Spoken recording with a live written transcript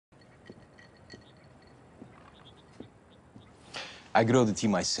I grow the tea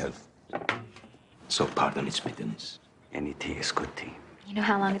myself. So pardon its bitterness. Any tea is good tea. You know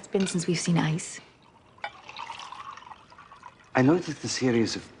how long it's been since we've seen ice? I noticed a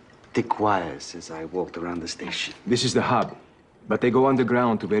series of thick wires as I walked around the station. This is the hub, but they go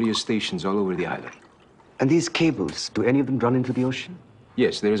underground to various stations all over the island. And these cables, do any of them run into the ocean?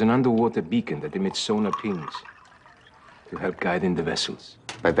 Yes, there is an underwater beacon that emits sonar pings to help guiding the vessels.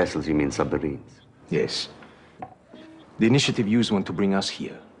 By vessels, you mean submarines? Yes. The initiative used one to bring us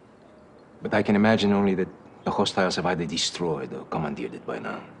here. But I can imagine only that the hostiles have either destroyed or commandeered it by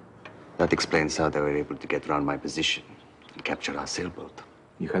now. That explains how they were able to get around my position and capture our sailboat.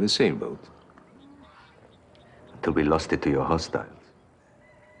 You had a sailboat? Until we lost it to your hostiles.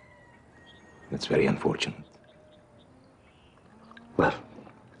 That's very unfortunate. Well,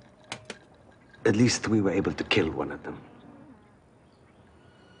 at least we were able to kill one of them.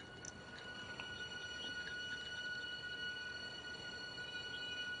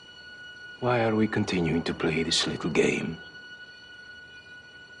 Why are we continuing to play this little game?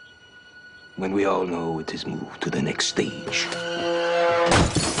 When we all know it has moved to the next stage.